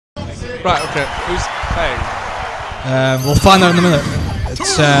Right, okay. Who's playing? We'll find out in a minute.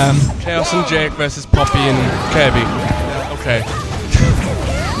 It's Chaos and Jake versus Poppy and Kirby. Okay.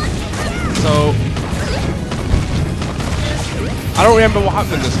 So I don't remember what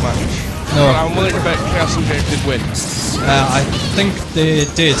happened in this match. No. But I'm willing to bet Chaos and Jake did win. I think they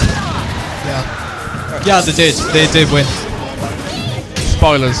did. Yeah. Yeah, they did. They did win.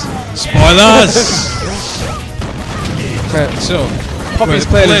 Spoilers. Spoilers! Okay. So, Poppy's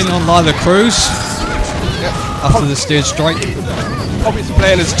we're playing playing on Lila Cruise after the stage strike, Poppy's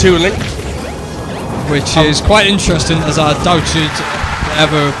playing as Toon Link. which is quite interesting as I doubt she'd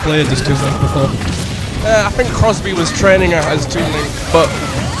ever played as Toon Link before. I think Crosby was training her as Toon Link, but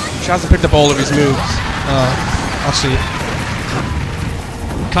she hasn't picked up all of his moves. I see.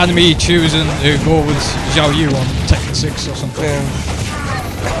 Kind of me choosing to go with Zhao Yu on Tekken 6 or something. Yeah.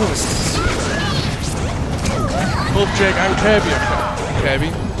 Both Jake and Kirby are Kirby.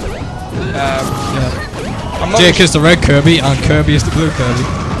 Yeah. Jake is the red Kirby and Kirby is the blue Kirby.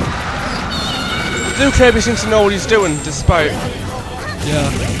 Blue Kirby seems to know what he's doing, despite. Yeah.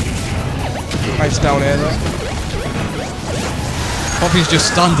 Nice down air though. Poppy's just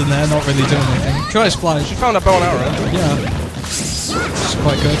standing there, not really doing anything. Try to splash. She found a bow and arrow. Yeah. It's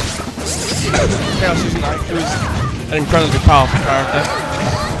quite good. Chaos using Ike, who's an incredibly powerful character.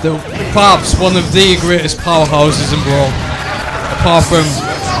 Perhaps one of the greatest powerhouses in Brawl. Apart from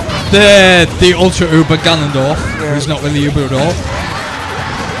the Ultra Uber Ganondorf, who's not really Uber at all.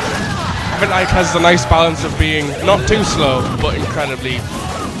 I think Ike has the nice balance of being not too slow, but incredibly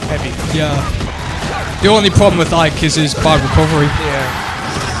heavy. Yeah. The only problem with Ike is his bad recovery. Yeah.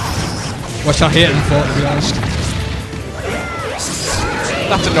 Which I hate him for, to be honest.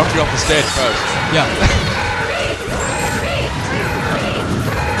 I'll have to knock you off the stage first. Yeah.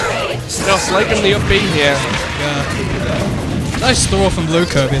 Just liking the up B here. Yeah. Nice throw from Blue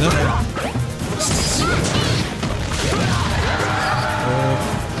Kirby though.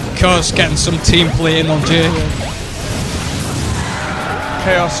 Chaos getting some team play in on Jay.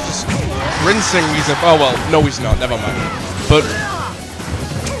 Chaos just rinsing these up. Oh well, no he's not, never mind. But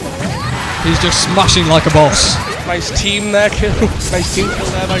he's just smashing like a boss. Nice team there, kill. Nice team kill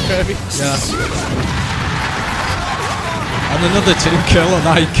there by Kirby. Yeah. And another team kill on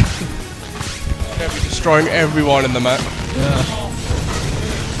Ike. Kirby destroying everyone in the map. Yeah.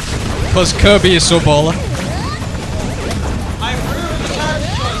 Because Kirby is so baller.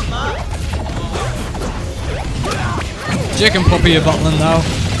 Jake and Poppy are battling now.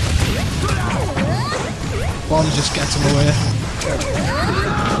 Bomb just gets him away.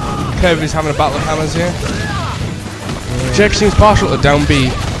 Kirby's having a battle of hammers here. Jake seems partial to down B.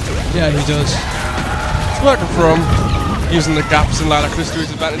 Yeah, he does. It's working for him, using the gaps in Lila Cruz to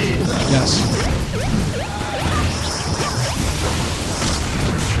his advantage. Yes.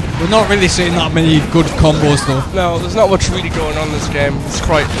 We're not really seeing that many good combos though. No, there's not much really going on in this game. It's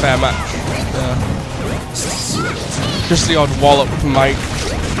quite a fair match. Yeah. Just the odd wallop from Mike.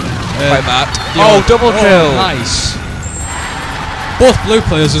 Like that. Double kill! Oh, nice. Both blue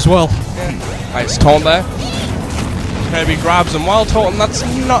players as well. Yeah. Nice taunt there. Kirby grabs him while taunting. That's a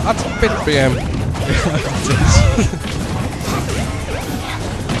bit BM.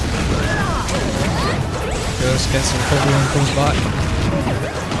 Just gets some recovery and comes back.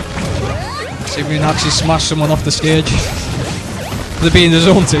 See if we can actually smash someone off the stage. They're being his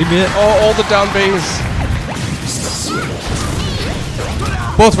own teammate. All the down Bs.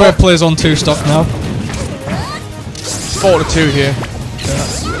 Both red players on 2 stock now. 4-2 here. Yeah.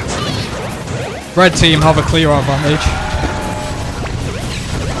 Red team have a clear advantage.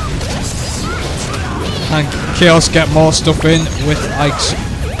 And Chaos get more stuff in with Ike's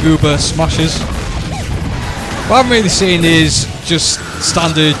Uber smashes. What I haven't really seen is just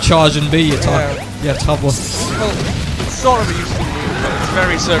standard charge and B attack. Yeah, tab one. Well, it's sort of a useful move, but it's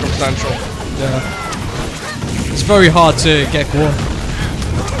very circumstantial. Yeah. It's very hard to get going.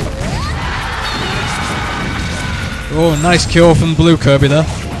 Oh, nice kill from Blue Kirby there.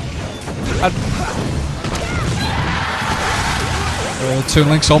 Toon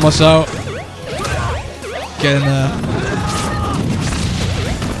Link's almost out. Getting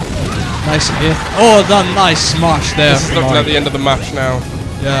nice hit. Oh, that nice smash there. This is looking at the end of the match now.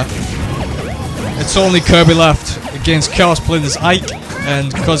 Yeah. It's only Kirby left against Chaos playing as Ike, and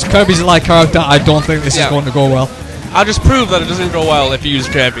because Kirby's a light character, I don't think this is going to go well. I'll just prove that it doesn't go well if you use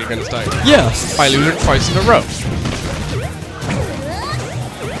Kirby against Ike. Yeah. By losing twice in a row.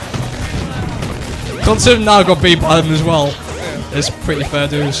 Considering now I got beat by them as well, it's pretty fair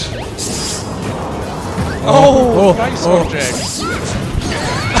dues. Nice one, Jake.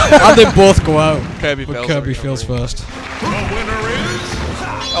 And they both go out. Kirby but fails. Kirby fails first.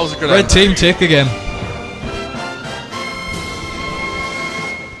 Oh, That was a good Red end. team take again.